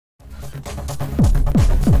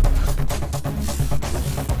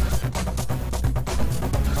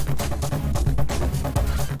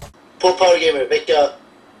På PowerGamer, vecka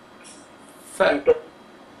 15.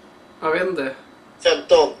 Jag vet inte.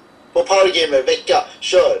 15. På PowerGamer, vecka,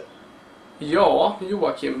 kör! Ja,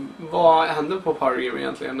 Joakim, vad händer på PowerGamer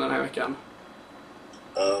egentligen den här veckan?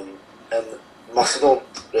 En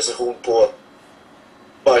mastodont-recension på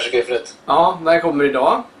Bioshock. Ja, den kommer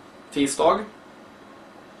idag, tisdag.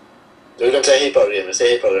 Du kan säga hej PowerGamer, säg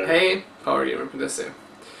hej PowerGamer. Hej, PowerGamer.se.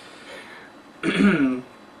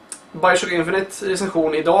 Bioshock Infinite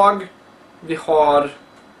recension idag. Vi har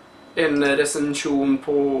en recension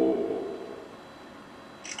på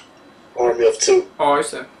Army of Two. Ja,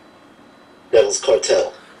 just det. Devil's Cartel.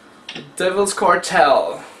 Devil's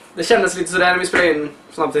Cartel. Det kändes lite sådär när vi spelade in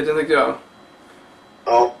samtidigt, tyckte jag.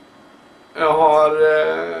 Ja. Jag har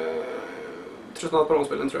tröttnat på de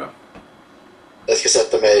spelen, tror jag. Jag ska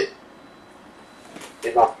sätta mig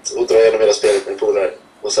i natt och dra igenom hela spelet med en polare.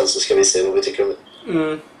 Och sen så ska vi se vad vi tycker om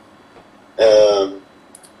det.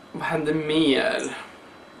 Vad händer mer?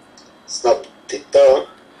 Snabbt titta.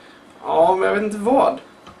 Ja, men jag vet inte vad.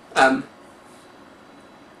 Än.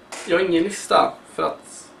 Jag har ingen lista, för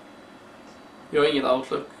att jag har inget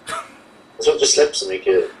outlook. Jag tror inte det släpps så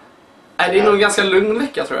mycket. Nej, det är nog en ganska lugn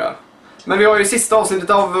vecka, tror jag. Men vi har ju sista avsnittet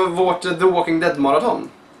av vårt The Walking Dead-maraton.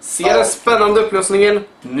 Ser den spännande upplösningen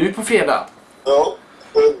nu på fredag. Ja,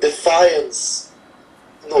 och Defiance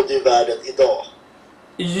nådde ju världen idag.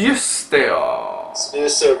 Just det, ja. Så nu är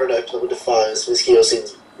servern öppna på Defiance. Vi ska ge oss in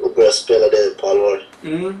och börja spela det på allvar.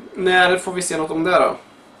 När får vi se något om det då?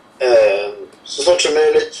 Så snart som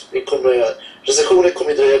möjligt. Recensionen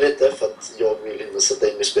kommer dröja lite för att jag vill inte sätta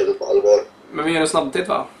in i spelet på allvar. Men vi gör en snabbtitt,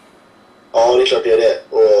 va? Ja, det är klart vi gör det.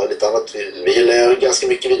 Och lite annat. Vi gillar ganska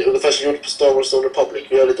mycket videor. Ungefär som vi gjort på Star Wars Old Republic.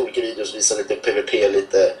 Vi gör lite olika videos, visar lite PvP,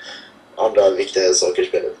 lite andra viktiga saker i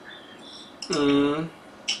spelet.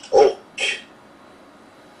 Och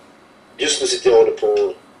just nu sitter jag och håller på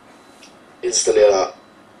att installera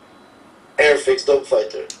Airfix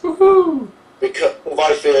Dogfighter. Och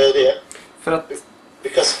varför gör jag det? För att...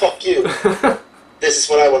 Because fuck you. This is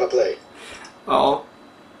what I wanna play. Ja.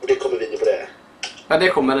 Och det kommer video på det. Ja, det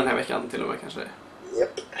kommer den här veckan till och med, kanske.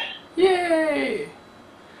 Japp. Yay!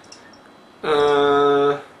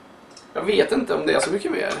 Jag vet inte om det är så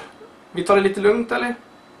mycket mer. Vi tar det lite lugnt, eller?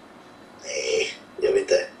 Nej, jag vet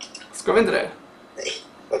inte. Ska vi inte det? Nej,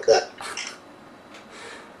 fuck that.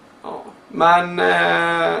 Ja. Men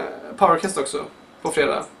Powercast också. På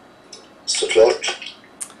fredag. Såklart.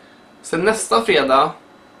 Sen nästa fredag.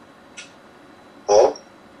 Ja.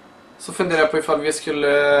 Så funderar jag på ifall vi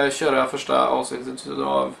skulle köra första avsnittet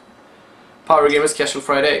av PowerGamers Casual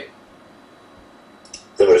Friday.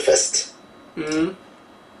 Det var det fest.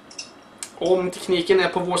 Om tekniken är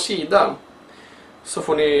på vår sida så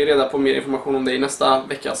får ni reda på mer information om det i nästa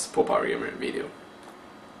veckas på PowerGamer video.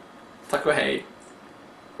 Tack och hej.